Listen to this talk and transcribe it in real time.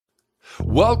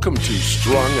Welcome to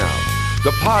Strung Out,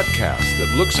 the podcast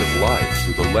that looks at life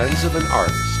through the lens of an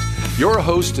artist. Your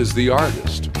host is the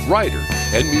artist, writer,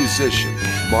 and musician,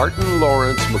 Martin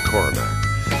Lawrence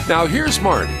McCormack. Now here's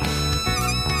Marty.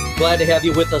 Glad to have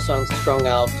you with us on Strung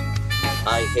Out.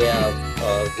 I have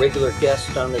a regular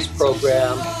guest on this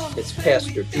program. It's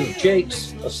Pastor Drew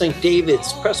Jakes of St.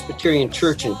 David's Presbyterian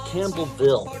Church in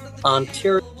Campbellville,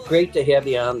 Ontario. Great to have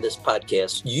you on this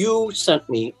podcast. You sent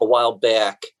me a while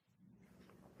back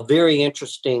a very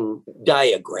interesting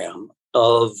diagram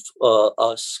of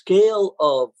a scale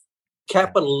of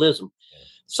capitalism.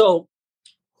 So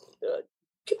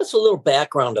give us a little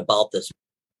background about this.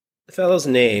 The fellow's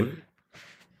name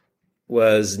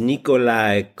was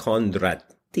Nikolai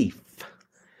Kondratiev.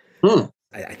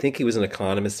 I think he was an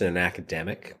economist and an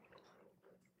academic.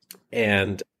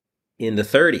 And in the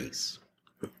 30s,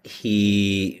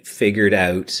 he figured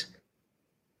out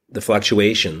the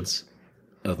fluctuations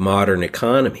of modern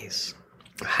economies,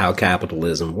 how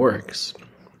capitalism works,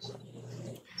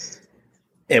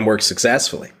 and works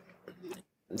successfully.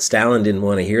 Stalin didn't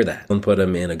want to hear that and put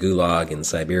him in a gulag in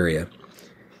Siberia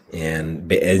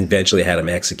and eventually had him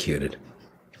executed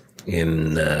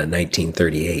in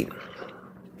 1938.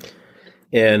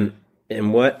 And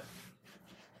what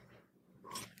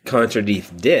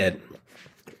Kondratiev did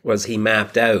was he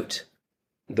mapped out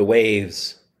the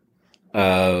waves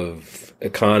of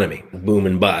economy. Boom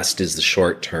and bust is the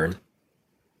short term.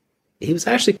 He was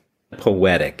actually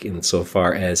poetic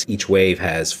insofar as each wave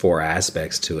has four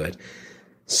aspects to it: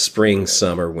 spring,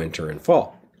 summer, winter, and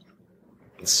fall.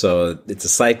 So it's a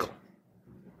cycle,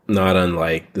 not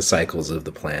unlike the cycles of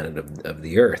the planet of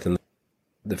the Earth. And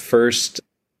the first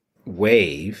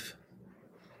wave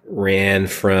ran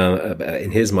from,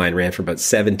 in his mind, ran from about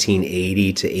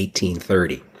 1780 to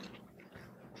 1830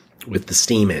 with the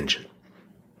steam engine.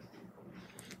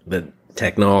 The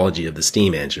technology of the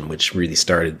steam engine, which really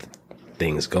started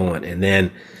things going. And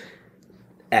then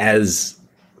as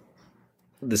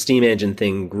the steam engine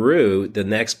thing grew, the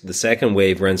second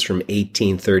wave runs from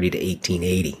 1830 to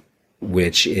 1880,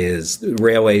 which is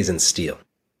railways and steel.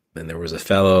 And there was a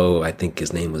fellow, I think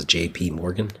his name was J.P.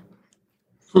 Morgan.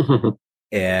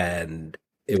 And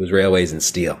it was railways and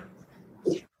steel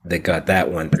that got that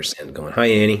 1% going. Hi,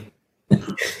 Annie.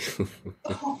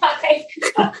 Hi.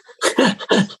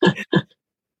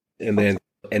 And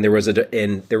there was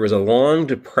a long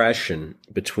depression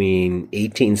between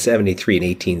 1873 and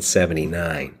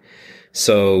 1879.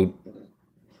 So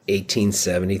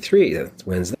 1873,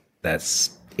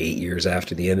 that's 8 years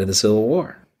after the end of the Civil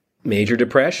War. Major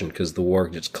depression because the war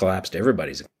just collapsed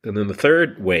everybody's. And then the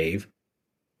third wave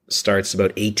starts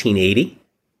about 1880.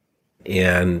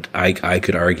 And I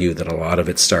could argue that a lot of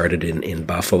it started in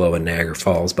Buffalo and Niagara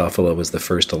Falls. Buffalo was the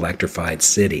first electrified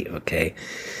city, okay?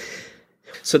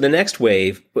 So the next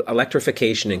wave,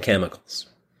 electrification and chemicals,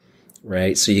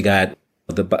 right? So you got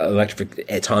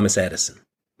Thomas Edison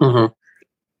and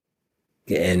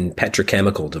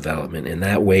petrochemical development. And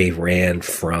that wave ran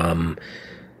from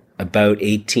about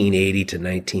 1880 to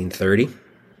 1930,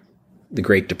 the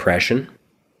Great Depression.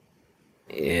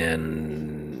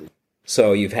 And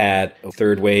so you've had a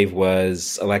third wave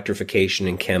was electrification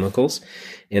and chemicals.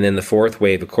 And then the fourth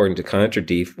wave, according to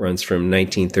Kondratiev, runs from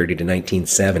 1930 to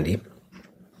 1970,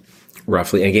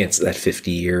 roughly. Again, it's that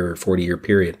 50-year, 40-year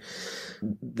period.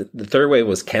 The third wave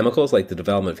was chemicals, like the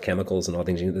development of chemicals and all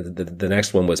things. The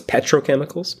next one was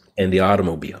petrochemicals and the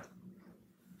automobile,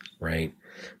 right?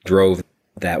 Drove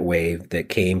that wave that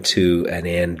came to an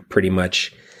end pretty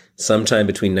much sometime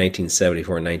between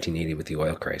 1974 and 1980 with the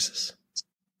oil crisis.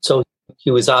 So he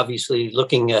was obviously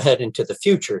looking ahead into the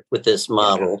future with this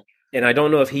model. And I don't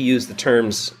know if he used the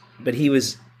terms, but he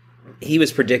was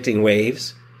predicting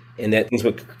waves and that things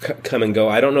would come and go.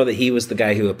 I don't know that he was the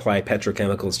guy who applied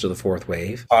petrochemicals to the fourth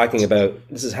wave, talking about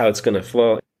this is how it's going to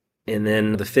flow. And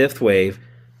then the fifth wave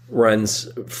runs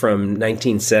from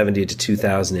 1970 to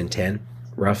 2010,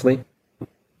 roughly,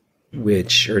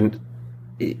 which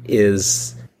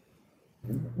is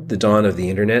the dawn of the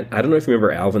internet. I don't know if you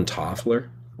remember Alvin Toffler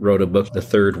wrote a book, The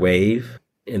Third Wave,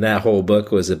 and that whole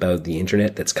book was about the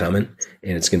internet that's coming,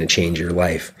 and it's going to change your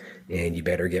life, and you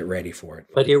better get ready for it.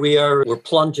 But here we are, we're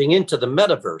plunging into the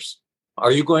metaverse.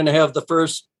 Are you going to have the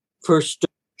first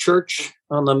church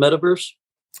on the metaverse?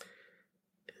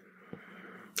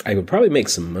 I would probably make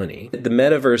some money. The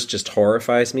metaverse just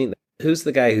horrifies me. Who's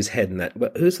the guy who's heading that?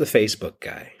 Who's the Facebook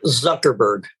guy?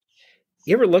 Zuckerberg.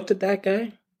 You ever looked at that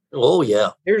guy? Oh,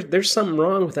 yeah. There's something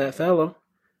wrong with that fellow.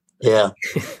 Yeah.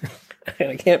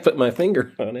 I can't put my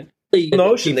finger on it. The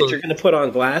notion that you're going to put on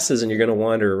glasses and you're going to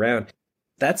wander around.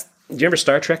 Do you remember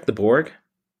Star Trek, the Borg?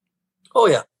 Oh,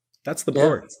 yeah. That's the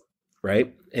Borg.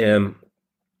 right? And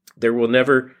there will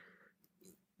never...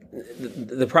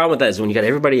 The problem with that is when you got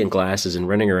everybody in glasses and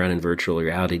running around in virtual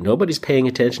reality, nobody's paying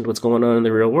attention to what's going on in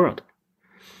the real world.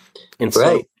 And so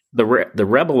Right. the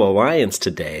Rebel Alliance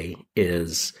today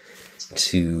is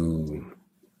to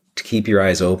keep your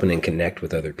eyes open and connect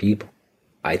with other people.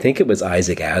 I think it was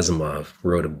Isaac Asimov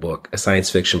wrote a book, a science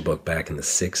fiction book back in the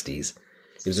 60s.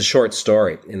 It was a short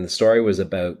story, and the story was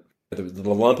about the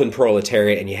lumpen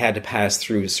proletariat, and you had to pass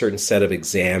through a certain set of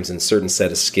exams and a certain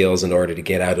set of skills in order to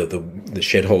get out of the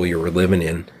shithole you were living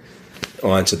in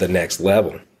onto the next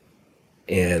level.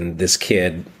 And this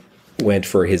kid went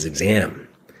for his exam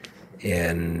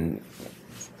and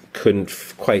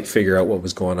couldn't quite figure out what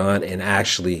was going on, and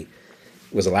actually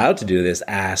was allowed to do this,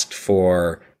 asked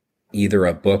for either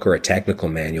a book or a technical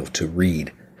manual to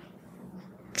read,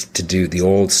 to do the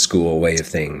old school way of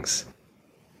things.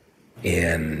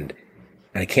 And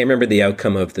I can't remember the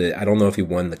outcome of I don't know if he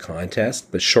won the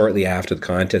contest, but shortly after the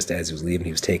contest, as he was leaving,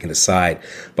 he was taken aside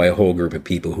by a whole group of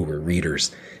people who were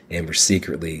readers and were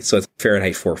secretly, so it's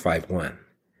Fahrenheit 451.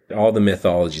 All the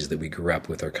mythologies that we grew up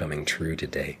with are coming true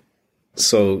today.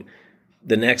 So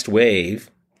the next wave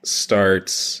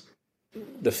starts,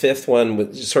 the fifth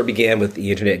one sort of began with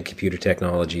the internet and computer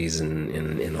technologies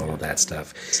and all of that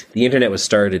stuff. The internet was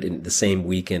started in the same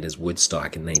weekend as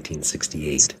Woodstock in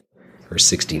 1968 or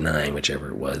 69, whichever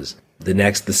it was.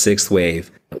 The sixth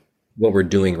wave, what we're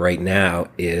doing right now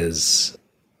is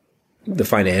the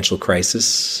financial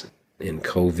crisis and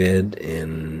COVID,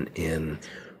 and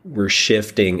we're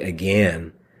shifting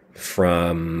again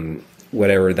from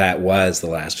whatever that was the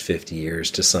last 50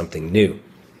 years to something new.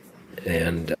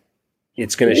 And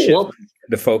it's going to shift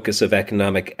the focus of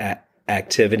economic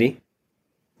activity.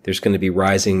 There's going to be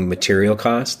rising material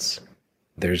costs.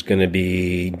 There's going to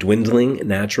be dwindling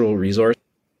natural resources.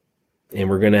 And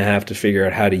we're going to have to figure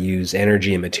out how to use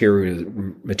energy and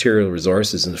material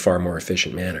resources in a far more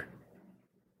efficient manner.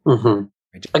 Mm-hmm.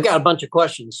 I got a bunch of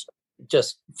questions.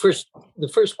 The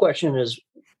first question is,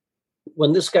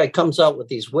 when this guy comes out with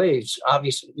these waves,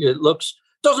 obviously it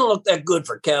doesn't look that good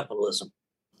for capitalism.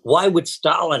 Why would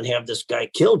Stalin have this guy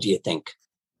killed, do you think?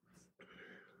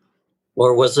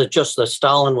 Or was it just that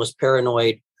Stalin was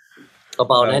paranoid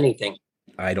about anything?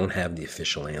 I don't have the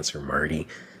official answer, Marty,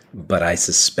 but I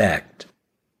suspect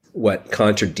what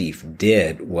Contradief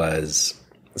did was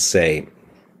say,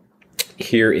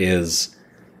 here is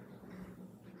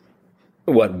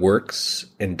what works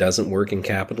and doesn't work in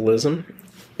capitalism,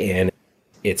 and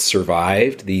it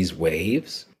survived these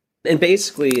waves. And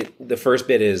basically, the first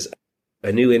bit is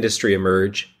a new industry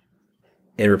emerge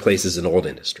and replaces an old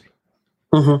industry.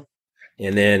 Mm-hmm.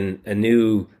 And then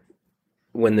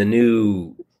when the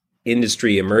new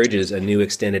industry emerges, a new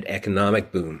extended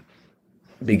economic boom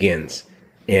begins,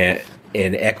 and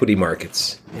equity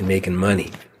markets and making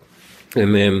money.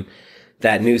 And then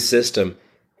that new system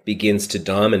begins to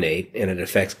dominate, and it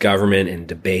affects government and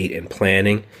debate and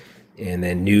planning, and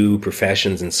then new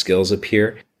professions and skills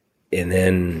appear, and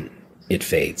then it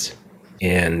fades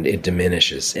and it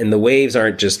diminishes. And the waves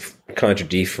aren't just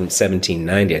Contradief from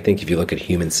 1790. I think if you look at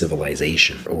human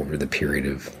civilization over the period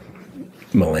of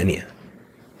millennia,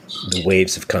 the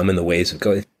waves have come and the waves have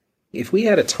gone. If we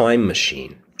had a time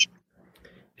machine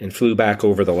and flew back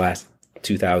over the last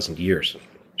 2,000 years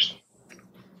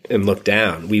and looked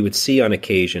down, we would see on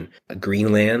occasion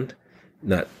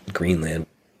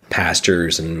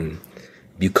pastures and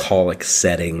bucolic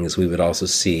settings. We would also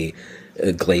see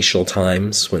glacial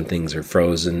times when things are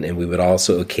frozen, and we would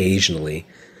also occasionally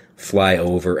fly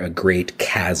over a great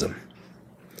chasm.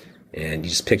 And you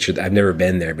just picture, I've never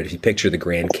been there, but if you picture the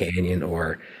Grand Canyon,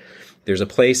 or there's a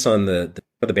place on the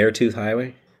Beartooth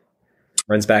Highway,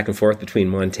 runs back and forth between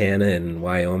Montana and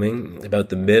Wyoming. About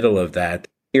the middle of that,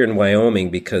 here in Wyoming,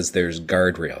 because there's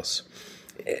guardrails.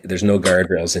 There's no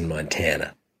guardrails in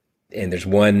Montana. And there's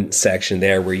one section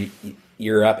there where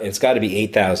you're up, and it's got to be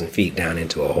 8,000 feet down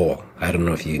into a hole. I don't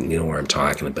know if you know where I'm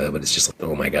talking about, but it's just like,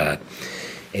 oh my God.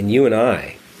 And you and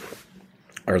I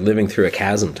are living through a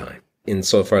chasm time,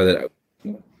 insofar that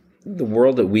the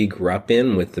world that we grew up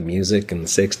in with the music and the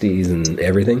 60s and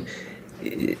everything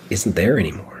isn't there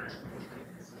anymore.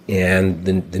 And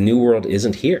the new world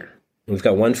isn't here. We've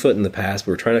got one foot in the past,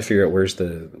 but we're trying to figure out where's.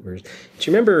 Do you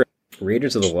remember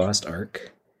Raiders of the Lost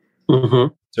Ark?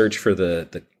 Mm-hmm. Search for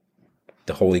the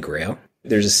Holy Grail.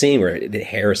 There's a scene where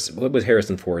what was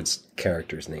Harrison Ford's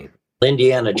character's name?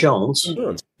 Indiana Jones.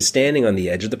 Standing on the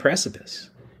edge of the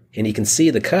precipice, and you can see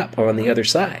the cup on the other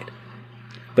side,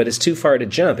 but it's too far to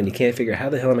jump, and you can't figure out how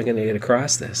the hell am I going to get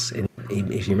across this. And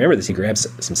if you remember this, he grabs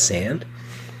some sand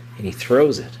and he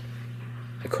throws it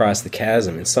across the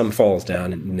chasm, and some falls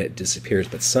down and it disappears,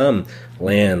 but some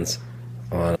lands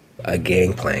on a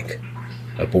gangplank,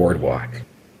 a boardwalk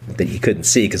that you couldn't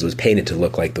see because it was painted to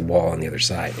look like the wall on the other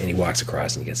side. And he walks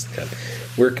across and he gets the cup.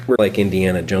 We're like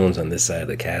Indiana Jones on this side of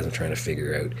the chasm trying to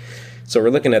figure out. So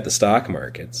we're looking at the stock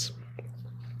markets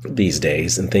these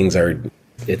days, and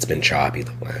it's been choppy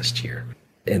the last year.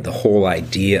 And the whole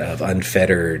idea of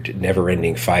unfettered,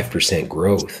 never-ending 5%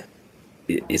 growth,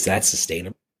 is that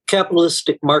sustainable?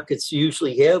 Capitalistic markets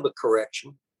usually have a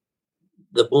correction.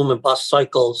 The boom and bust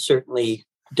cycle certainly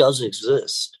does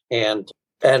exist. And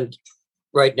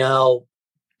right now,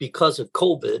 because of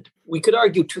COVID, we could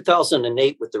argue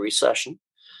 2008 with the recession,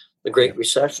 the Great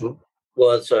Recession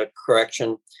was a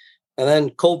correction. And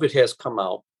then COVID has come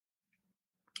out.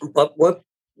 But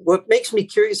what makes me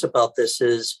curious about this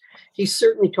is he's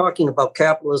certainly talking about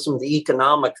capitalism, the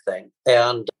economic thing.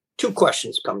 And two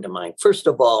questions come to mind. First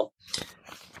of all,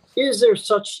 is there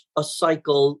such a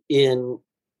cycle in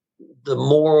the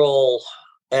moral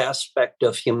aspect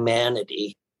of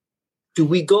humanity? Do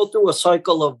we go through a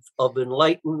cycle of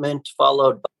enlightenment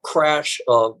followed by a crash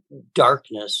of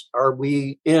darkness? Are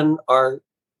we in a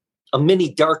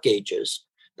mini dark ages?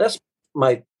 That's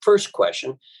my first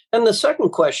question. And the second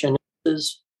question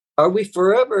is, are we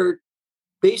forever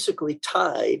basically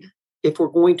tied, if we're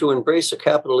going to embrace a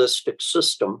capitalistic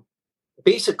system,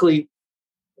 basically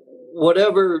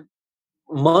whatever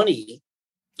money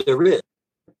there is,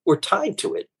 we're tied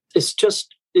to it.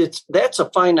 That's a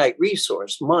finite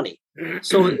resource, money.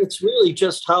 So it's really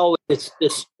just how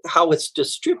it's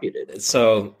distributed.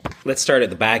 So let's start at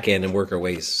the back end and work our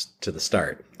ways to the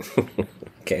start.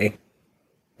 Okay.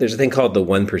 There's a thing called the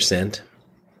 1%.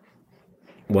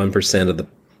 1% of the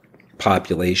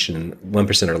population,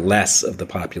 1% or less of the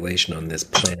population on this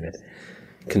planet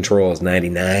controls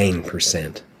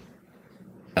 99%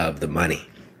 of the money.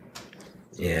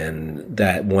 And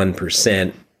that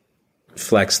 1%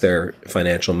 flex their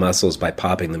financial muscles by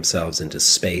popping themselves into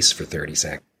space for 30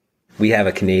 seconds. We have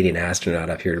a Canadian astronaut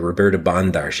up here, Roberta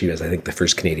Bondar. She was, I think, the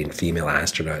first Canadian female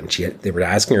astronaut. And they were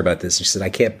asking her about this. She said, I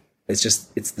can't,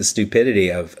 it's the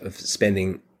stupidity of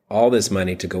spending all this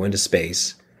money to go into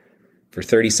space for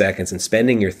 30 seconds and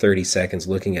spending your 30 seconds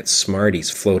looking at Smarties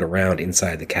float around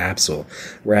inside the capsule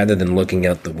rather than looking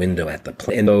out the window at the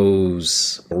plane. And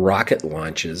those rocket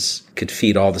launches could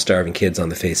feed all the starving kids on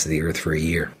the face of the earth for a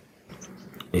year.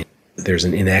 And there's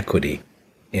an inequity.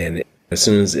 And as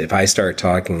soon as, if I start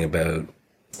talking about,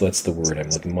 what's the word I'm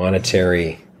looking,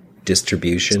 monetary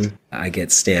distribution, I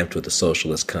get stamped with a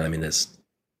socialist communist.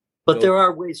 But there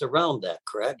are ways around that,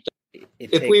 correct?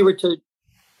 If we were to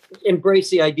embrace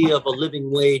the idea of a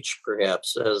living wage,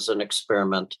 perhaps, as an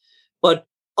experiment. But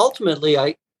ultimately,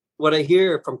 what I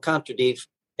hear from Contradiv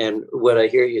and what I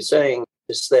hear you saying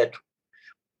is that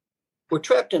we're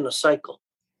trapped in a cycle.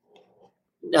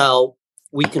 Now,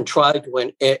 we can try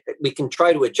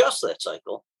to adjust that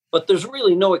cycle, but there's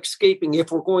really no escaping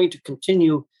if we're going to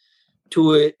continue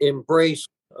to embrace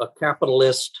a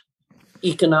capitalist,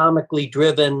 economically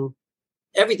driven,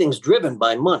 everything's driven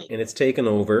by money. And it's taken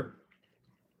over.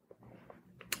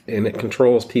 And it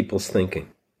controls people's thinking.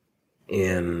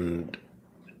 And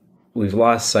we've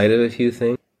lost sight of a few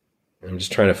things. I'm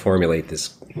just trying to formulate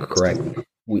this correctly.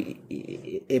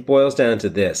 It boils down to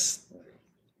this.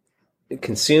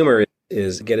 Consumer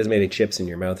is get as many chips in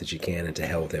your mouth as you can and to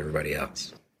hell with everybody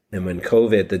else. And when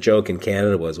COVID, the joke in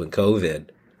Canada was when COVID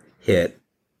hit,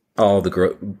 all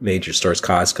the major stores,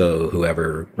 Costco,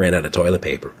 whoever, ran out of toilet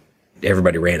paper.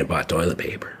 Everybody ran and bought toilet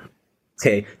paper.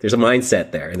 Okay, there's a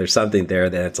mindset there, and there's something there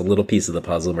that's a little piece of the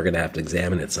puzzle, and we're going to have to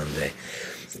examine it someday.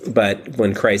 But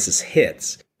when crisis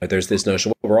hits, there's this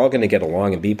notion, well, we're all going to get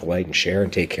along and be polite and share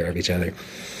and take care of each other.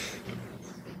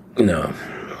 No.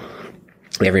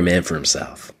 Every man for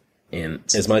himself. And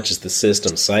as much as the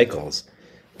system cycles,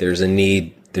 there's a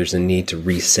need to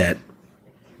reset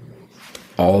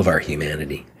all of our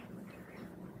humanity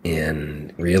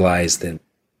and realize that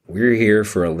we're here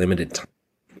for a limited time.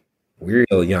 We're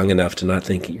young enough to not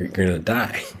think you're going to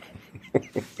die.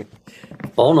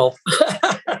 Oh, no.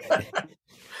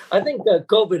 I think that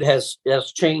COVID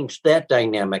has changed that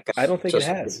dynamic. I don't think it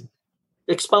has.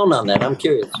 Expound on that. I'm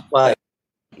curious. Why?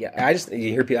 Yeah,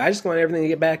 you hear people, I just want everything to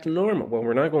get back to normal. Well,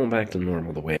 we're not going back to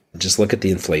normal the way. Just look at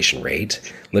the inflation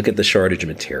rate. Look at the shortage of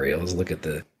materials. Look at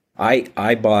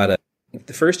I bought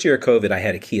the first year of COVID, I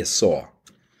had a Kia Soul.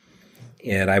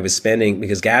 And I was spending,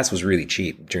 because gas was really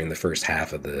cheap during the first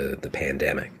half of the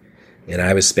pandemic. And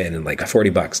I was spending like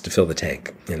 $40 to fill the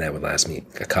tank. And that would last me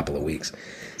a couple of weeks.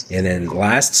 And then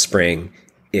last spring,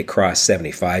 it crossed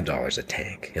 $75 a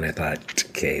tank. And I thought,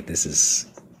 okay, this is...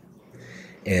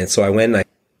 And so I went and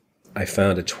I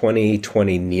found a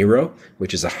 2020 Nero,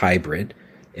 which is a hybrid,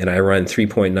 and I run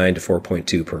 3.9 to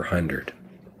 4.2 per 100.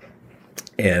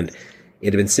 And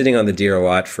it had been sitting on the dealer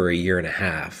lot for a year and a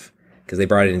half because they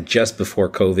brought it in just before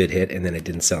COVID hit, and then it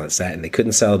didn't sell. It sat, and they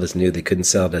couldn't sell it as new. They couldn't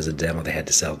sell it as a demo. They had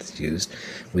to sell it as used,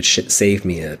 which saved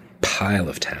me a pile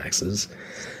of taxes.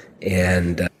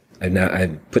 And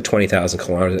I've put 20,000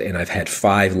 kilometers, and I've had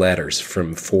 5 letters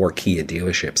from 4 Kia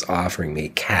dealerships offering me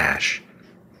cash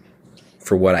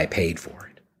for what I paid for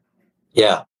it.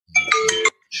 Yeah.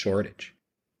 Shortage.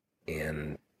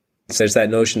 And so there's that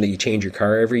notion that you change your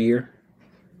car every year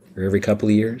or every couple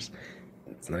of years.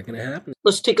 It's not going to happen.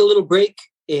 Let's take a little break,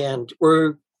 and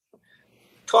we're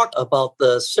talking about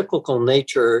the cyclical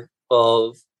nature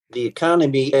of the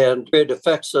economy and it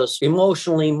affects us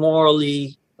emotionally,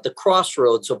 morally, the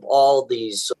crossroads of all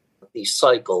these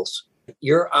cycles.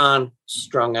 You're on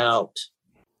Strung Out.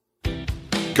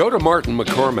 Go to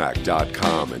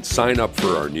martinmccormack.com and sign up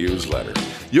for our newsletter.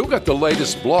 You'll get the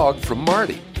latest blog from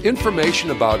Marty, information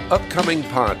about upcoming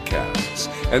podcasts,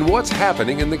 and what's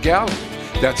happening in the gallery.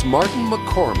 That's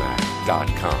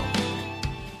martinmccormack.com.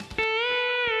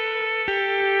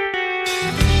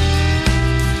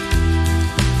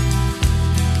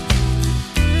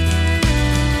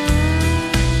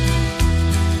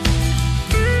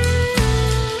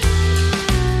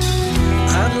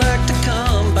 I'd like to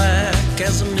come back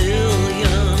as a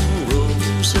million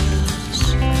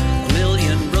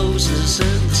roses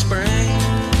in the spring.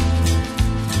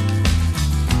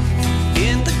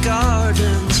 In the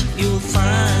gardens you'll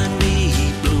find me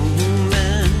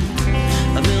blooming,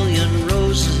 a million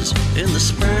roses in the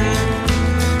spring.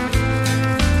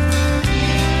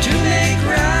 To make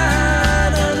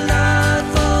right a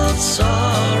life of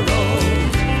sorrow,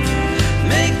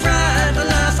 make right a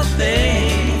life of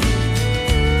pain,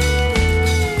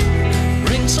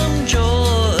 bring some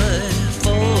joy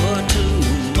for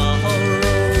tomorrow,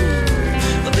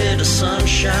 a bit of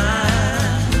sunshine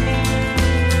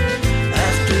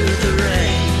after the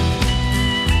rain.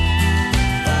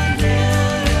 A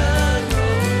million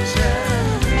roses,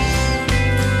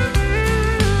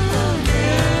 a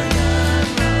million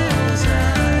roses.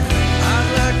 I'd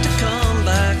like to come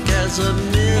back as a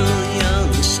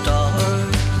million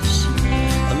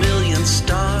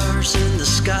stars in the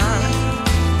sky.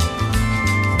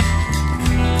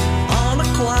 On a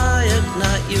quiet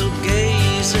night you'll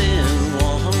gaze in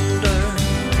wonder,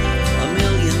 a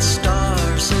million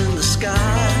stars in the sky.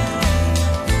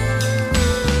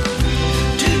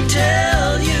 To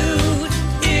tell you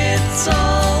it's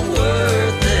all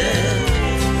worth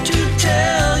it, to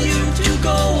tell you to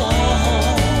go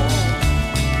on,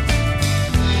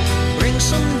 bring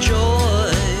some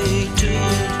joy to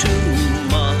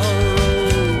tomorrow,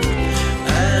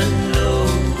 and know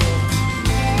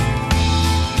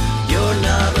you're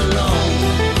not alone.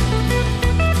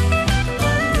 A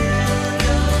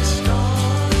million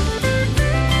stars,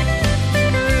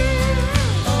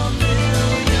 a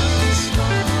million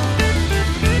stars.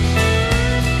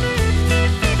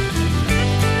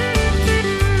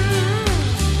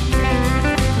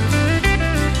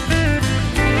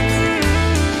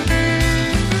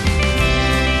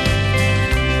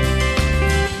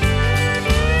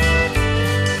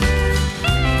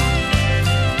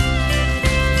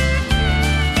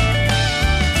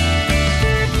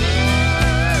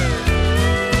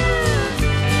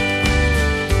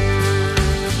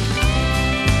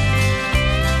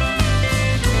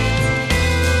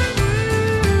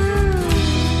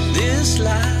 This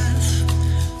life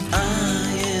I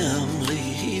am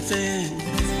leaving,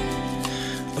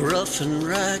 a rough and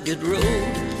ragged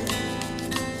road.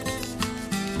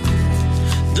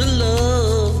 The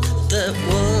love that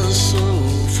was so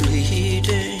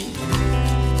fleeting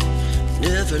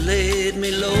never laid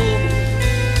me low.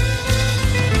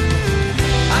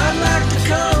 I'd like to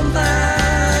come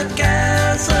back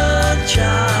as a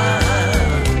child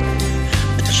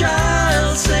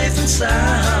safe and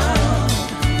sound,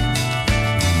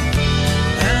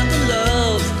 and the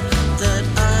love that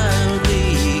I'll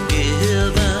be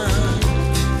given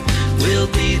will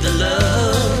be the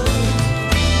love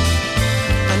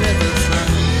I never found.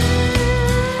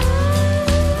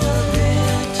 A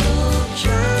little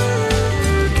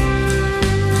child,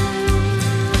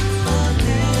 a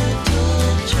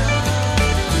little child,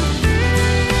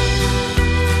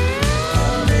 a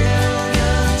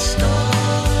million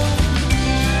stars,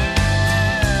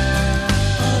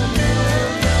 a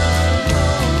million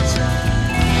roses.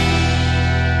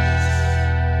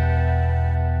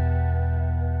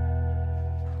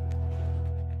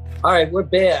 All right, we're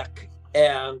back,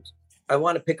 and I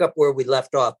want to pick up where we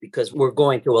left off because we're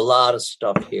going through a lot of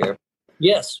stuff here.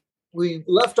 Yes, we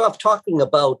left off talking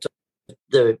about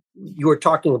you were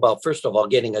talking about, first of all,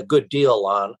 getting a good deal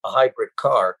on a hybrid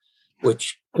car,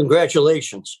 which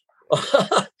congratulations.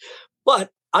 But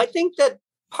I think that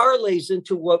parlays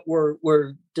into what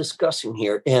we're discussing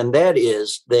here. And that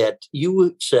is that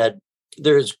you said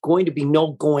there's going to be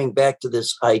no going back to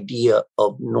this idea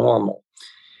of normal.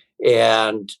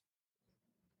 And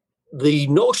the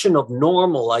notion of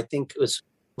normal, I think, is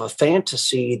a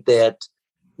fantasy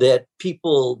that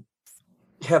people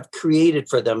have created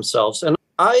for themselves. And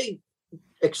I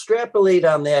extrapolate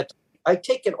on that. I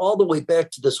take it all the way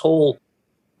back to this whole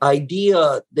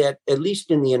idea that, at least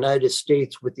in the United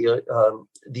States, with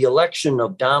the election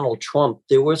of Donald Trump,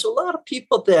 there was a lot of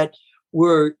people that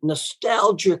were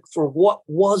nostalgic for what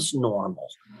was normal,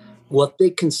 what they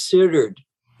considered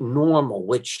normal,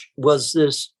 which was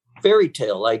this fairy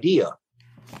tale idea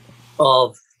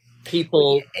of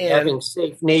people having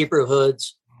safe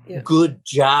neighborhoods, good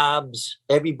jobs,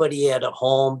 everybody had a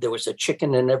home, there was a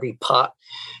chicken in every pot.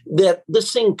 That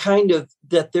this thing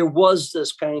that there was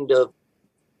this kind of,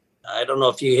 I don't know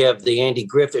if you have the Andy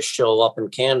Griffith show up in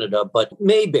Canada, but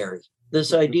Mayberry,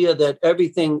 this idea that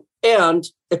everything, and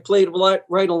it played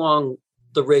right along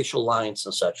the racial lines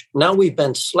and such. Now we've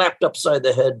been slapped upside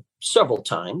the head several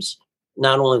times,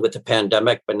 not only with the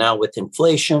pandemic, but now with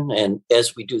inflation. And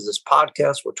as we do this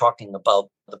podcast, we're talking about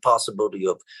the possibility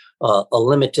of a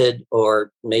limited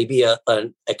or maybe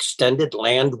an extended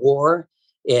land war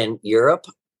in Europe.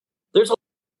 There's a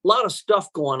lot of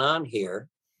stuff going on here.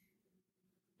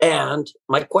 And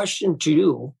my question to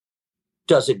you,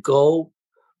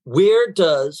 where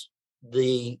does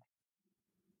the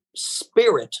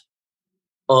spirit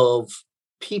of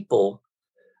people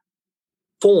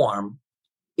form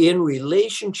in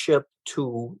relationship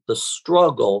to the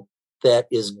struggle that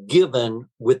is given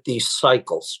with these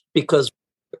cycles? Because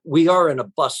we are in a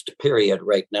bust period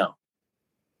right now.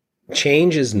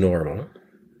 Change is normal.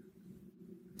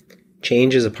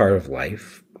 Change is a part of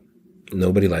life.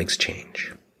 Nobody likes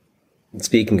change.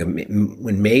 Speaking of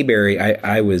when Mayberry,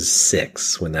 I was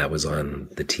 6 when that was on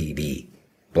the TV,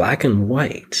 black and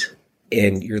white,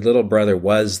 and your little brother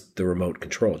was the remote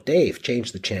control. Dave,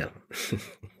 change the channel.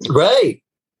 Right.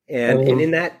 And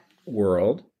in that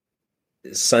world,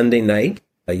 Sunday night,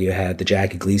 you had the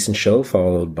Jackie Gleason show,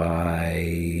 followed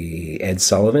by Ed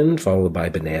Sullivan, followed by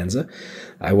Bonanza.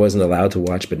 I wasn't allowed to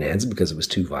watch Bonanza because it was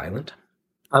too violent.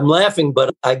 I'm laughing,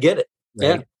 but I get it.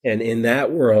 Right? Yeah. And in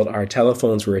that world, our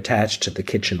telephones were attached to the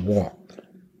kitchen wall,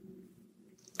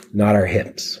 not our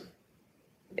hips.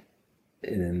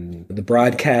 And the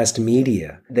broadcast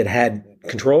media that had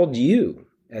controlled you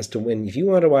as to when, if you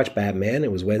wanted to watch Batman,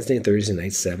 it was Wednesday and Thursday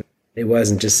night, 7. It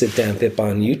wasn't just sit down, flip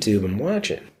on YouTube and watch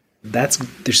it.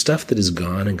 There's stuff that is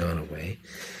gone and gone away.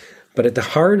 But at the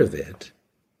heart of it,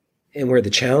 and where the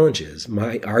challenge is,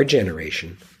 our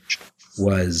generation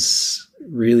was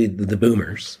really the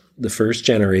boomers, the first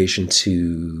generation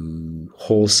to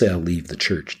wholesale leave the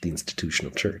church, the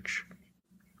institutional church.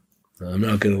 I'm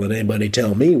not going to let anybody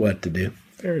tell me what to do.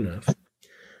 Fair enough.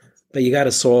 But you got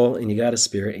a soul and you got a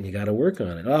spirit and you got to work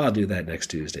on it. Oh, I'll do that next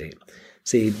Tuesday.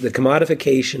 See, the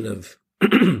commodification of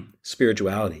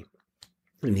spirituality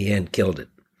in the end killed it,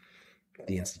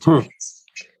 the institution.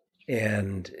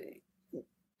 And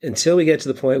until we get to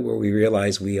the point where we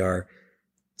realize we are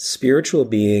spiritual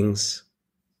beings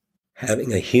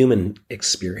having a human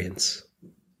experience,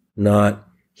 not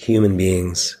human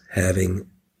beings having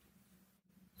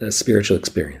a spiritual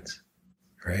experience,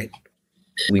 right?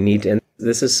 We need to, and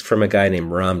this is from a guy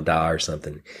named Ram Dass or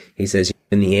something. He says,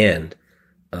 in the end,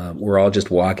 we're all just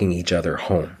walking each other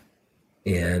home.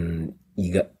 And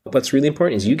what's really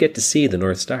important is you get to see the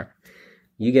North Star.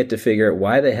 You get to figure out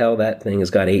why the hell that thing has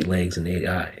got 8 legs and 8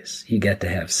 eyes. You get to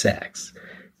have sex.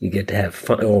 You get to have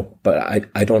fun. Oh, but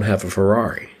I don't have a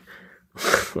Ferrari.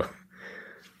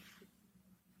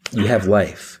 You have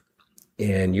life,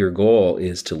 and your goal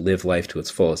is to live life to its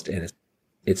fullest, and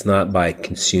it's not by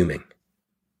consuming.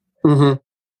 Mm-hmm.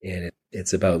 And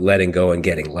it's about letting go and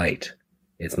getting light.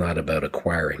 It's not about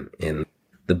acquiring. And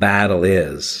the battle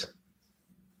is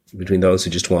between those who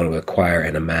just want to acquire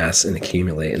and amass and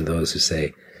accumulate, and those who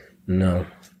say, no,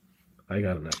 I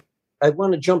got enough. I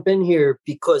want to jump in here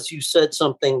because you said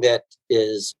something that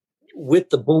is with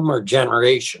the boomer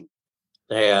generation.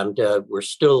 And we're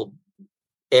still,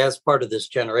 as part of this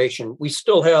generation, we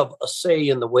still have a say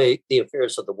in the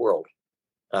affairs of the world.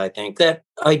 I think that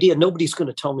idea, nobody's going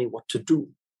to tell me what to do,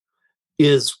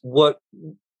 is what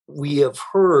we have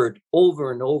heard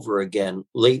over and over again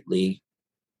lately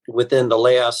within the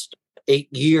last 8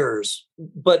 years,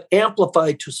 but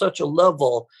amplified to such a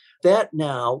level that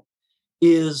now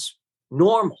is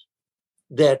normal.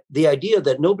 that the idea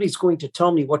that nobody's going to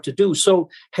tell me what to do. So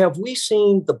have we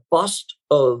seen the bust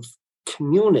of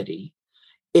community?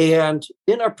 And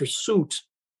in our pursuit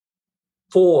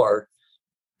for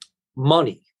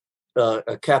money,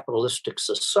 a capitalistic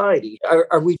society,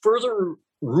 are we further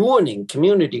ruining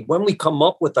community when we come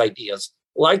up with ideas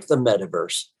like the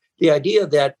metaverse? The idea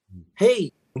that,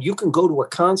 hey, you can go to a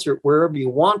concert wherever you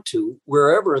want to,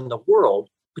 wherever in the world,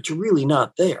 but you're really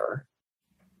not there.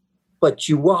 But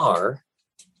you are.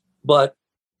 But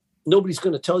nobody's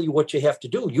going to tell you what you have to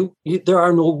do. There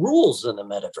are no rules in the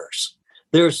metaverse.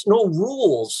 There's no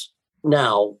rules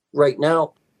now, right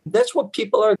now. That's what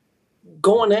people are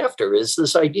going after, is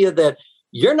this idea that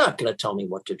you're not going to tell me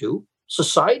what to do.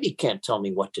 Society can't tell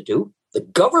me what to do. The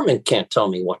government can't tell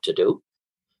me what to do.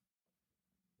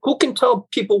 Who can tell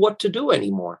people what to do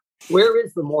anymore? Where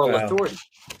is the moral authority?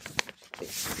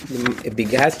 It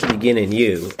has to begin in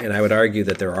you, and I would argue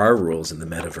that there are rules in the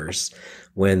metaverse.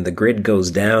 When the grid goes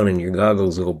down and your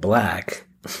goggles go black,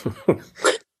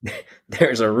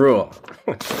 there's a rule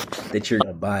that you're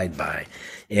going to abide by.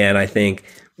 And I think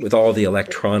with all the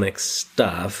electronic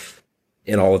stuff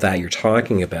and all of that you're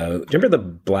talking about, remember the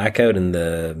blackout in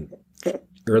the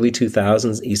early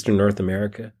 2000s, Eastern North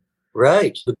America?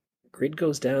 Right. The grid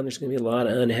goes down, there's going to be a lot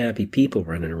of unhappy people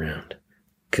running around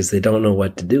because they don't know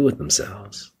what to do with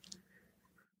themselves.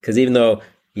 Because even though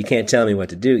you can't tell me what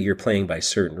to do, you're playing by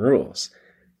certain rules.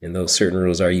 And those certain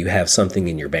rules are you have something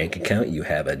in your bank account, you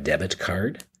have a debit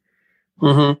card,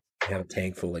 you have a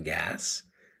tank full of gas,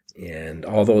 and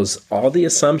all the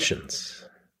assumptions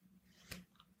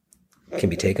can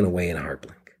be taken away in a heart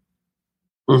blink.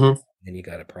 And you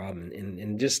got a problem.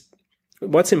 And just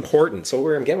what's important, so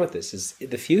where I'm getting with this is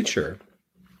the future.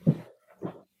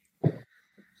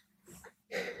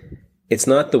 It's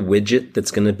not the widget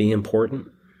that's going to be important,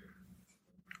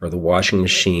 or the washing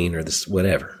machine, or this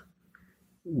whatever.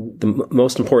 The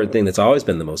most important thing that's always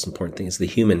been the most important thing is the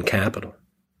human capital.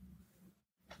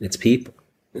 It's people.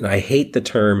 And I hate the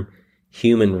term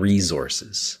human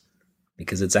resources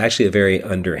because it's actually a very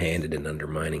underhanded and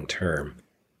undermining term.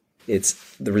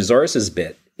 It's the resources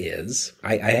bit is,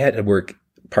 I had to work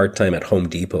part-time at Home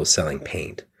Depot selling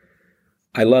paint.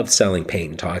 I loved selling paint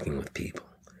and talking with people.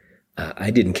 I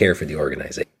didn't care for the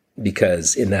organization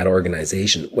because in that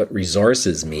organization, what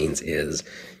resources means is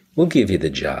we'll give you the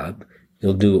job.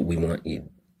 You'll do what we want you,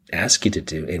 ask you to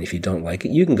do. And if you don't like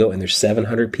it, you can go, and there's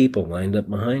 700 people lined up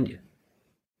behind you.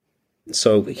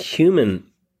 So we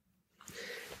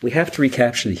have to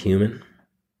recapture the human.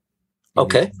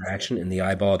 Okay. The interaction and the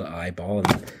eyeball to eyeball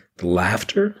and the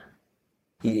laughter.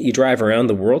 You drive around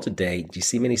the world today, do you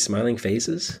see many smiling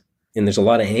faces? And there's a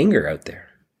lot of anger out there.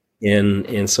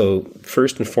 And so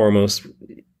first and foremost,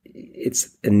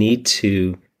 it's a need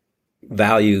to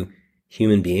value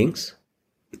human beings.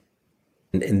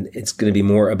 And it's going to be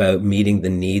more about meeting the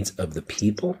needs of the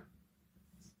people,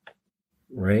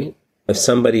 right? If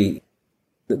somebody,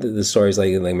 the story's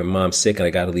like my mom's sick and I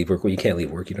got to leave work. Well, you can't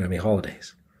leave work. You don't have any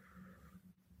holidays.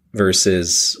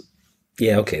 Versus,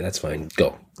 yeah, okay, that's fine.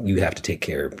 Go. You have to take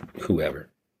care of whoever.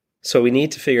 So we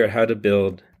need to figure out how to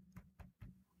build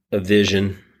a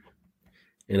vision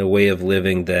and a way of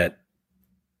living that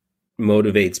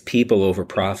motivates people over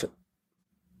profit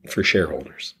for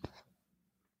shareholders.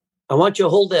 I want you to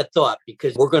hold that thought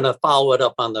because we're going to follow it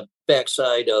up on the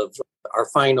backside of our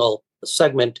final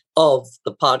segment of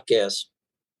the podcast.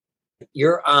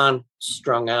 You're on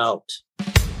Strung Out.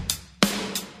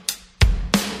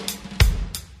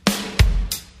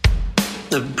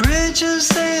 The bridges,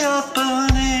 they are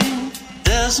burning.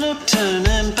 There's no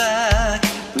turning back.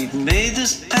 We've made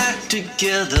this pact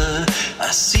together.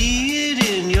 I see it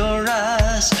in your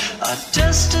eyes. Our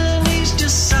destiny's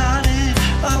decided.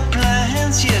 Our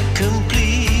plans yet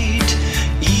complete.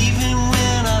 Even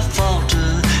when I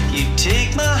falter, you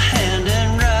take my hand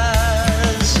and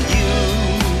rise.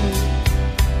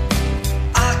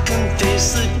 I can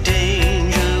face the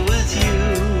danger with you.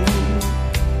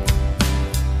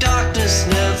 Darkness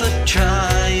never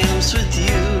triumphs with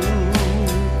you.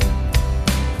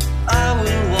 I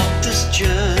will walk this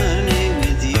journey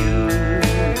with you.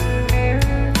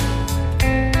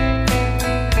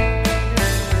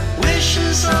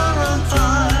 Wishes are on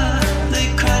fire.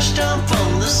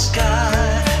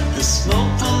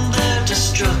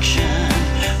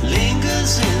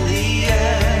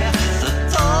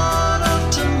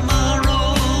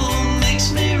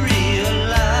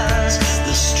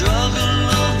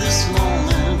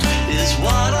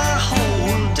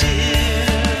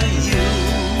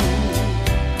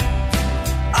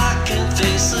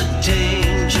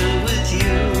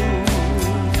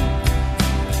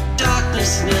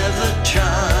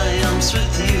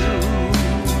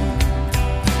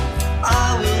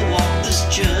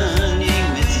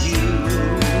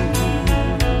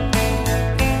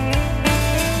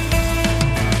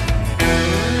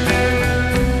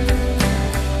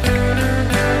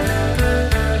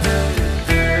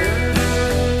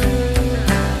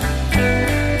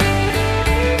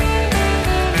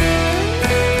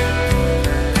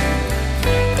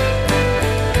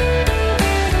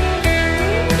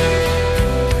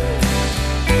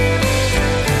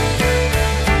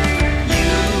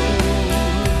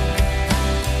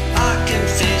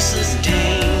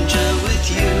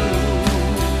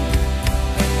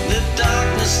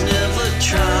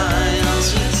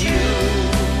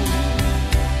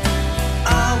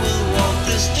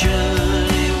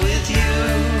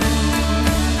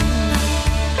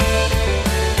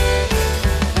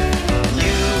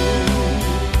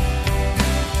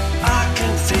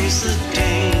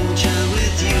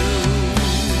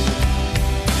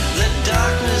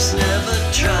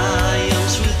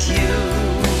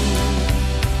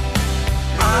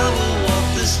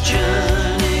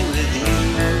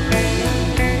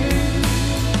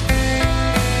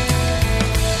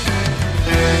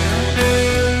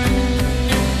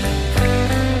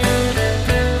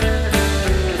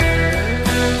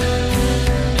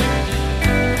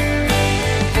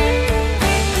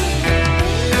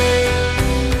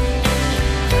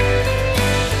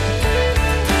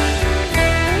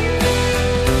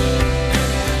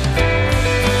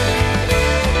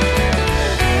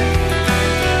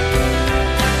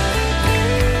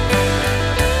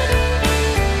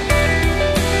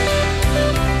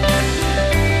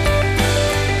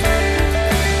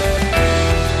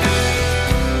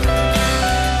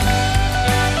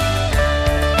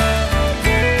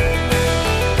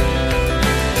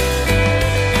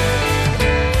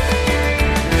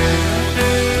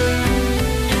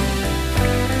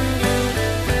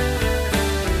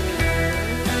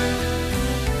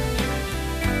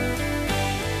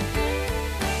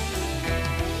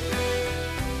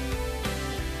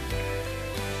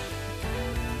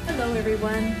 Hello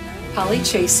everyone, Holly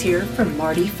Chase here from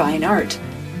Marty Fine Art.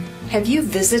 Have you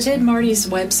visited Marty's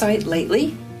website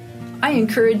lately? I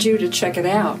encourage you to check it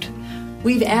out.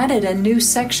 We've added a new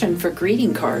section for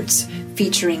greeting cards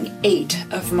featuring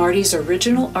 8 of Marty's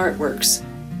original artworks,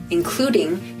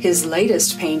 including his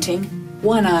latest painting,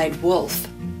 One-Eyed Wolf.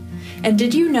 And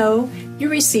did you know you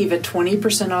receive a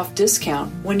 20% off discount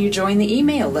when you join the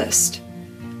email list?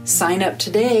 Sign up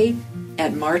today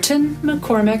at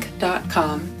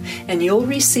martinmccormick.com and you'll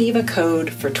receive a code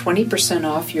for 20%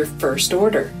 off your first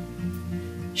order.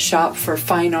 Shop for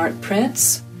fine art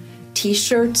prints,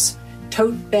 t-shirts,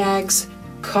 tote bags,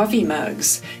 coffee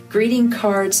mugs, greeting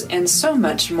cards, and so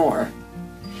much more.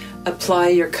 Apply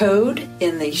your code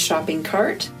in the shopping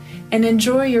cart and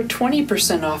enjoy your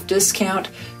 20% off discount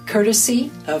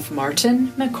courtesy of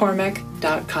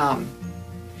martinmccormick.com.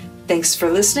 Thanks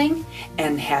for listening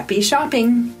and happy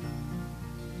shopping.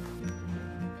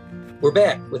 We're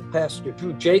back with Pastor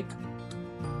Drew Jake.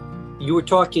 You were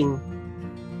talking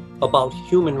about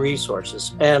human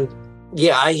resources, and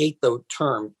yeah, I hate the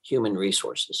term human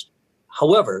resources.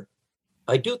 However,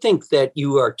 I do think that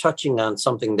you are touching on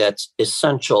something that's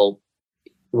essential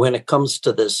when it comes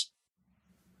to this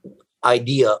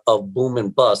idea of boom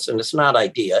and bust. And it's not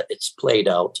idea, it's played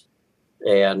out.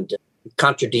 And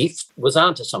Contradief was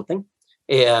onto something.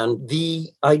 And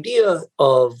the idea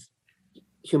of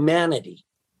humanity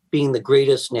being the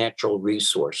greatest natural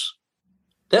resource,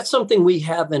 that's something we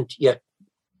haven't yet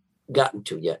gotten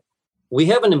to yet. We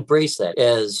haven't embraced that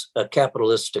as a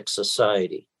capitalistic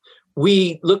society.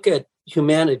 We look at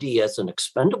humanity as an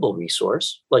expendable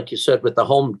resource, like you said with the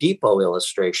Home Depot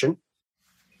illustration,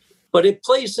 but it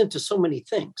plays into so many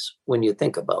things when you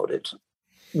think about it.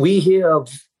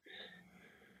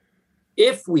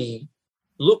 If we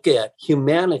look at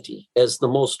humanity as the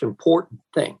most important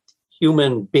thing,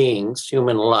 human beings,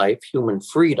 human life, human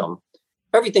freedom,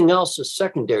 everything else is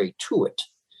secondary to it.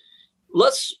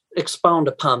 Let's expound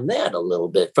upon that a little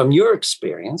bit from your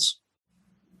experience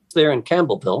there in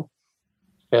Campbellville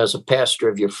as a pastor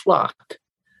of your flock.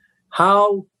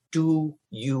 How do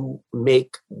you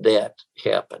make that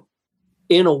happen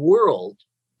in a world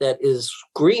that is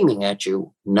screaming at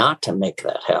you not to make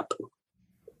that happen?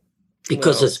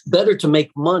 Because it's better to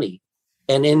make money.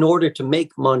 And in order to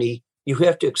make money, you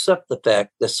have to accept the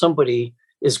fact that somebody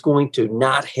is going to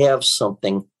not have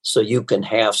something so you can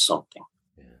have something.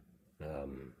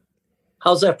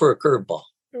 How's that for a curveball?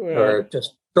 Well, or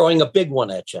just throwing a big one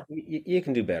at you? You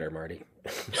can do better, Marty.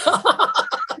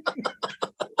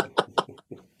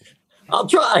 I'll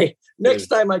try. Next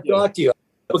time I talk to you.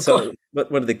 So,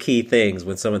 but one of the key things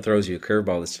when someone throws you a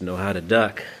curveball is to know how to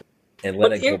duck and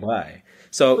let it go by.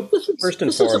 So first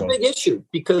and foremost, this is a big issue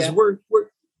because we're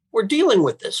dealing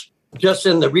with this. Just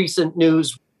in the recent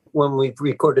news, when we've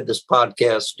recorded this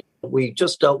podcast, we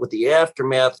just dealt with the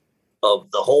aftermath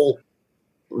of the whole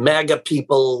MAGA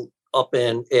people up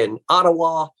in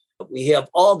Ottawa. We have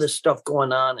all this stuff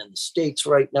going on in the States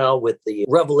right now with the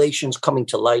revelations coming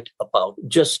to light about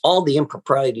just all the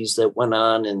improprieties that went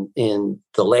on in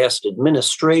the last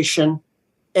administration.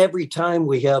 Every time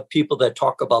we have people that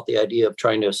talk about the idea of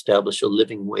trying to establish a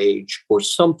living wage or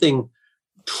something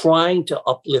trying to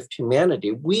uplift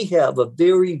humanity, we have a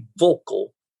very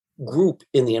vocal group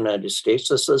in the United States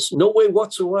that says, no way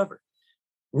whatsoever.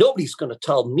 Nobody's going to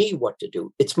tell me what to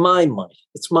do. It's my money.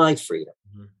 It's my freedom.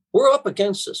 Mm-hmm. We're up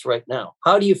against this right now.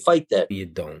 How do you fight that? You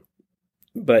don't.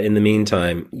 But in the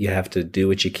meantime, you have to do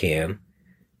what you can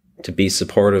to be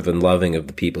supportive and loving of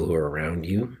the people who are around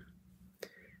you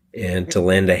and to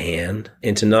lend a hand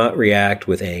and to not react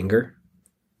with anger,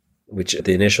 which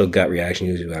the initial gut reaction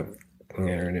usually, but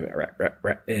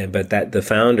that the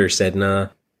founder said, nah,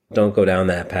 don't go down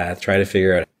that path. Try to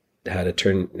figure out how to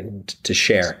turn to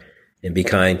share and be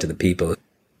kind to the people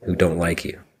who don't like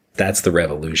you. That's the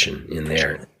revolution in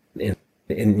there. And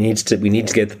we need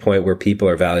to get to the point where people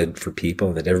are valued for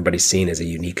people, that everybody's seen as a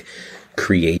unique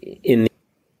creator. In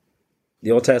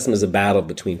the Old Testament is a battle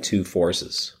between two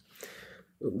forces.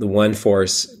 The one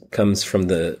force comes from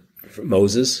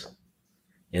Moses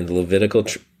and the Levitical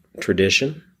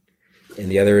tradition, and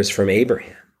the other is from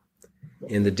Abraham.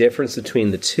 And the difference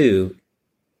between the two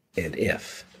and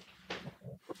if.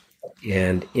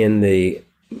 And in the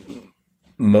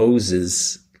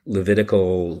Moses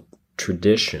Levitical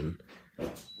tradition,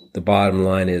 the bottom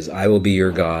line is, I will be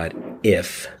your God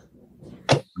if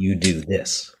you do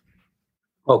this.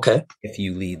 Okay. If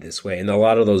you lead this way. And a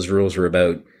lot of those rules are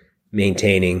about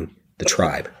maintaining the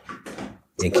tribe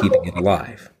and keeping it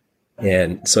alive.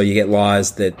 And so you get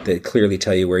laws that clearly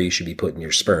tell you where you should be putting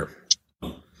your sperm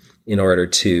in order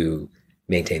to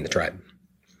maintain the tribe.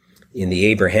 In the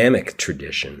Abrahamic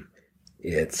tradition,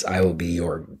 It's, I will be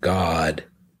your God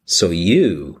so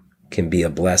you can be a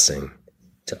blessing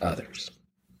to others,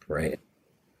 right?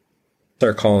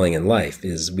 Our calling in life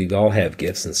is we all have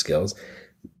gifts and skills.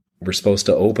 We're supposed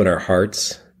to open our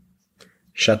hearts,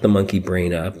 shut the monkey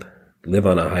brain up, live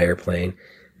on a higher plane,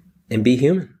 and be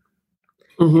human.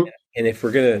 Mm-hmm. And if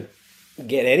we're going to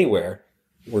get anywhere,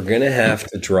 we're going to have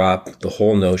to drop the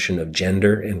whole notion of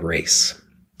gender and race.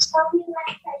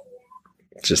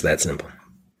 It's just that simple,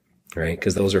 right?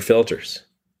 Because those are filters.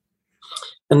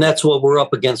 And that's what we're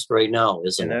up against right now,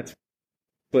 isn't it?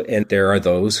 And there are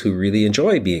those who really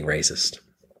enjoy being racist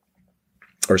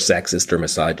or sexist or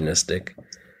misogynistic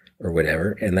or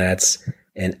whatever. And that's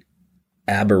an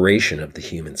aberration of the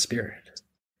human spirit.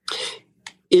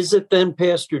 Is it then,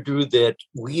 Pastor Drew, that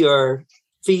we are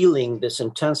feeling this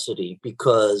intensity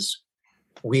because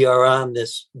we are on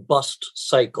this bust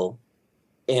cycle?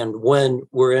 And when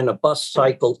we're in a bust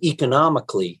cycle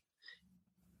economically,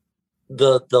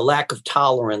 the lack of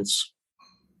tolerance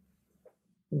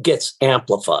gets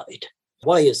amplified.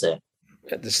 Why is that?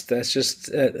 That's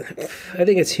just, I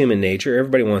think it's human nature.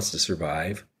 Everybody wants to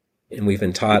survive. And we've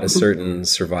been taught a certain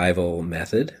survival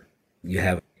method. You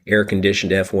have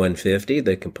air-conditioned F-150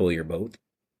 that can pull your boat.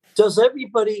 Does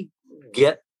everybody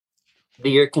get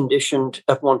the air-conditioned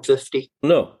F-150?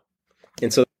 No.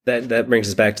 And so that brings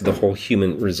us back to the whole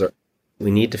human reserve.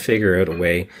 We need to figure out a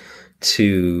way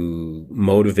to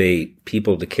motivate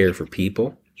people to care for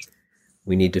people.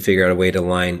 We need to figure out a way to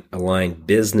align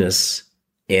business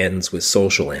ends with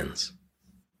social ends,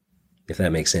 if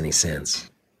that makes any sense.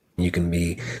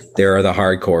 There are the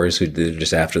hardcores who are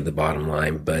just after the bottom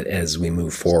line, but as we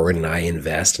move forward and I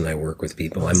invest and I work with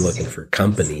people, I'm looking for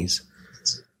companies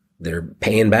that are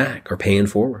paying back or paying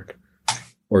forward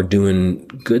or doing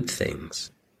good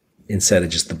things instead of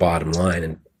just the bottom line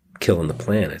and killing the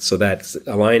planet. So that's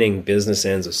aligning business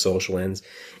ends with social ends.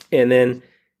 And then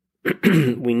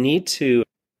we need to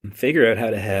figure out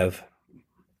how to have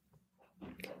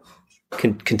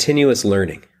continuous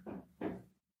learning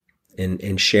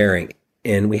and sharing.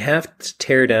 And we have to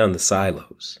tear down the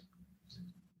silos,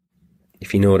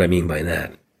 if you know what I mean by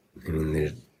that. I mean,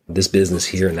 there's this business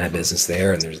here and that business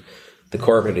there, and there's the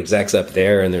corporate execs up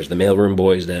there, and there's the mailroom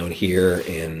boys down here,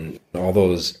 and all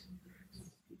those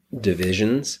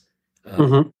divisions.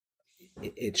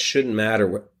 It shouldn't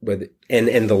matter whether,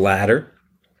 and the ladder,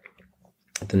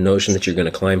 the notion that you're going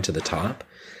to climb to the top.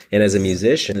 And as a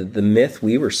musician, the myth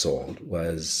we were sold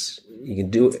was you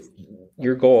can do it.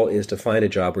 Your goal is to find a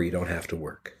job where you don't have to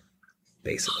work,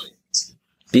 basically.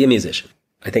 Be a musician.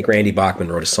 I think Randy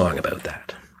Bachman wrote a song about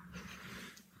that.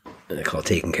 And they call it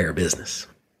Taking Care of Business.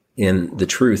 And the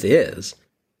truth is,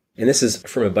 and this is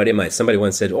from a buddy of mine, somebody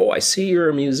once said, "Oh, I see you're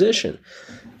a musician."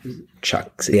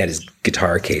 Chuck, he had his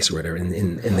guitar case or whatever,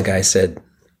 and the guy said,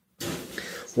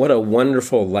 "What a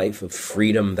wonderful life of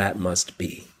freedom that must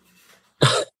be."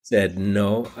 Said,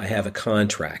 "No, I have a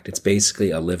contract. It's basically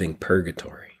a living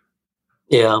purgatory."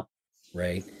 Yeah.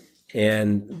 Right.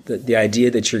 And the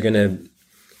idea that you're going to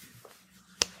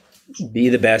be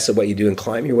the best at what you do and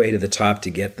climb your way to the top to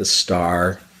get the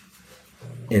star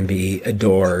and be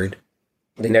adored.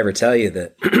 They never tell you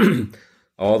that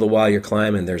all the while you're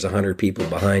climbing, there's 100 people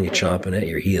behind you chomping at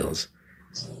your heels,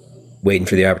 waiting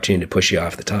for the opportunity to push you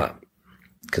off the top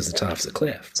because the top's the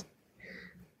cliff.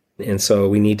 And so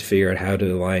we need to figure out how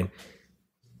to align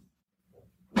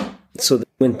so that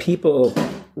when people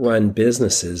run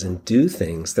businesses and do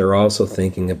things, they're also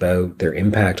thinking about their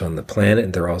impact on the planet,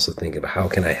 and they're also thinking about how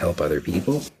can I help other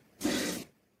people.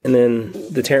 And then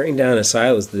the tearing down of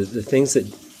silos, the things that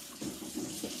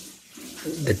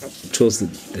the tools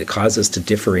that cause us to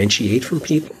differentiate from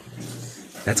people,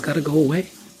 that's got to go away.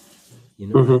 You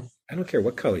know, I don't care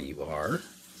what color you are.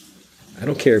 I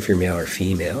don't care if you're male or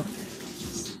female.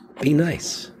 Be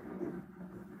nice.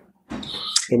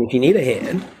 And if you need a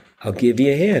hand, I'll give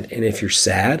you a hand. And if you're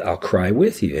sad, I'll cry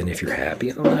with you. And if you're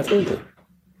happy, I'll laugh with you.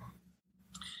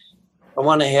 I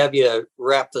want to have you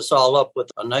wrap this all up with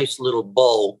a nice little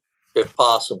bow, if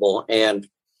possible. And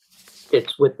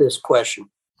it's with this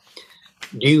question.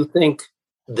 Do you think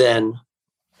then,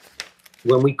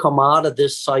 when we come out of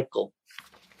this cycle,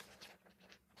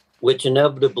 which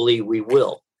inevitably we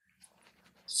will,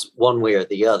 one way or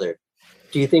the other,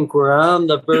 do you think we're on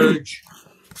the verge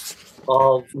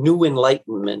of new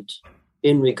enlightenment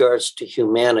in regards to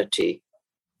humanity?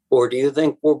 Or do you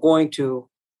think we're going to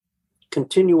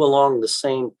continue along the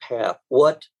same path?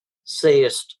 What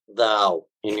sayest thou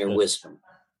in your wisdom?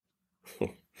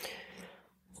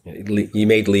 You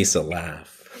made Lisa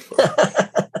laugh.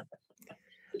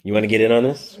 You want to get in on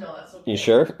this? No, that's okay. You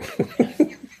sure?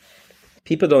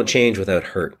 People don't change without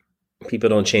hurt. People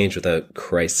don't change without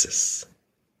crisis.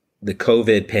 The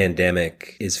COVID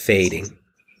pandemic is fading,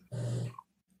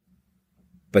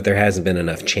 but there hasn't been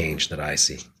enough change that I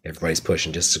see. Everybody's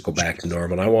pushing just to go back to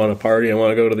normal. I want to party. I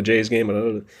want to go to the Jays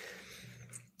game.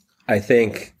 I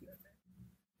think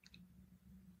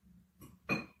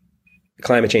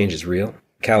climate change is real.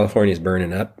 California is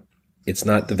burning up. It's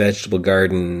not the vegetable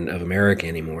garden of America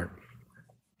anymore.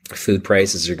 Food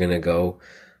prices are going to go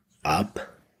up,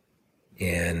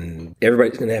 and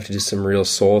everybody's going to have to do some real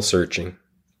soul searching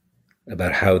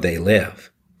about how they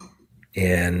live.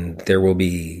 And there will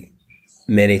be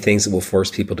many things that will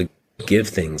force people to give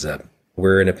things up.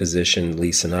 We're in a position,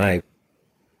 Lisa and I,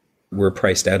 we're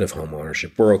priced out of home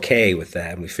ownership. We're okay with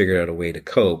that, and we figured out a way to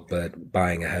cope, but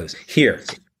buying a house here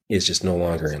is just no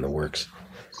longer in the works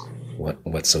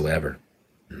whatsoever.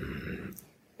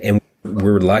 And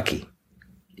we're lucky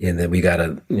in that we got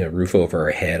a roof over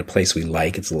our head, a place we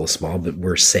like. It's a little small, but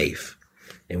we're safe,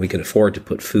 and we can afford to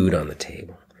put food on the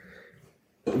table.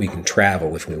 We can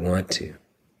travel if we want to,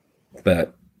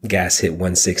 but gas hit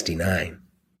 $1.69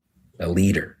 a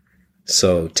liter.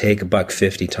 So take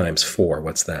 $1.50 times 4.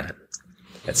 What's that?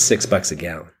 That's $6 a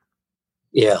gallon.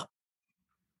 Yeah,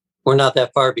 we're not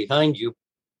that far behind you.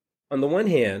 On the one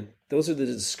hand, those are the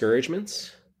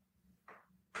discouragements,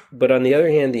 but on the other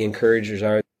hand, the encouragers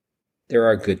are there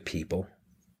are good people,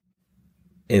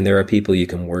 and there are people you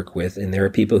can work with, and there are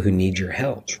people who need your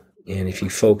help. And if you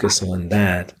focus on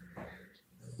that,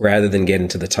 rather than getting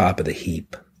to the top of the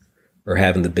heap or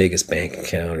having the biggest bank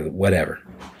account or whatever,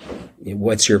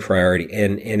 what's your priority?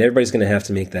 And everybody's going to have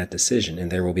to make that decision,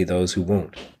 and there will be those who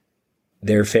won't.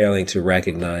 They're failing to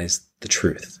recognize the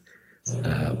truth.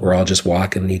 We're all just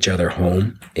walking each other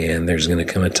home, and there's going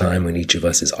to come a time when each of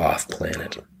us is off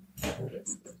planet.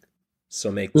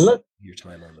 So make your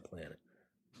time on the planet.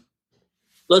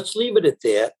 Let's leave it at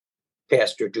that,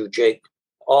 Pastor Drew Jake.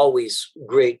 Always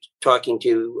great talking to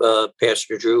you,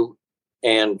 Pastor Drew,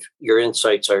 and your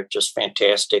insights are just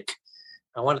fantastic.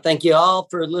 I want to thank you all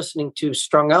for listening to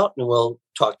Strung Out, and we'll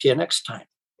talk to you next time.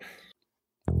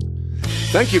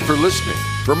 Thank you for listening.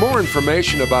 For more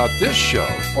information about this show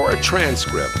or a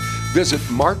transcript, visit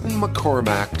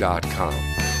martinmccormack.com.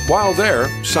 While there,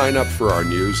 sign up for our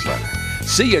newsletter.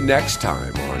 See you next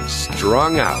time on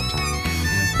Strung Out.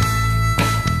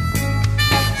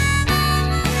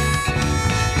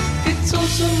 It's all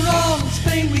so wrong, this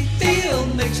pain we feel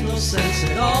makes no sense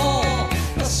at all.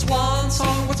 A swan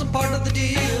song was a part of the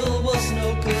deal, was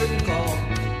no curtain call.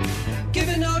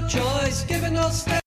 Given no choice, given no step.